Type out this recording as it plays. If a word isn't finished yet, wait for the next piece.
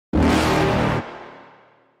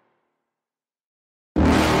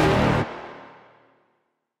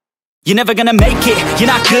You're never gonna make it, you're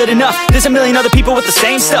not good enough. There's a million other people with the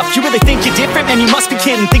same stuff. You really think you're different? Man, you must be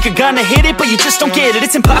kidding. Think you're gonna hit it, but you just don't get it.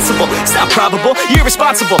 It's impossible, it's not probable, you're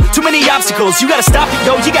irresponsible. Too many obstacles, you gotta stop it,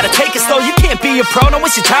 yo. You gotta take it slow, you can't be a pro. Don't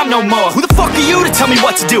waste your time no more. Who the fuck are you to tell me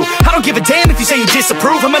what to do? I don't give a damn if you say you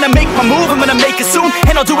disapprove. I'm gonna make my move, I'm gonna make it soon.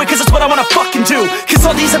 And I'll do it cause it's what I wanna fucking do. Cause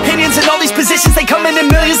all these opinions and all these positions, they come in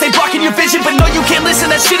millions, they blocking your vision. But no, you can't listen,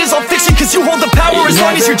 that shit is all fiction. Cause you hold the power as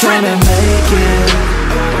long as you're dreaming.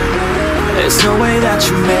 There's no way that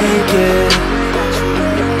you make it.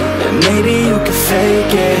 And maybe you can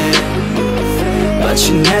fake it, but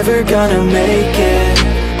you're never gonna make it.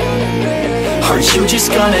 Are you just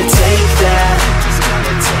gonna take that?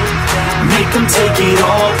 Make them take it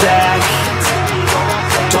all back.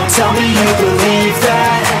 Don't tell me you believe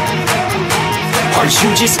that. Are you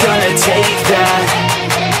just gonna take that?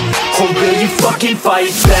 Or will you fucking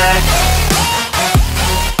fight back?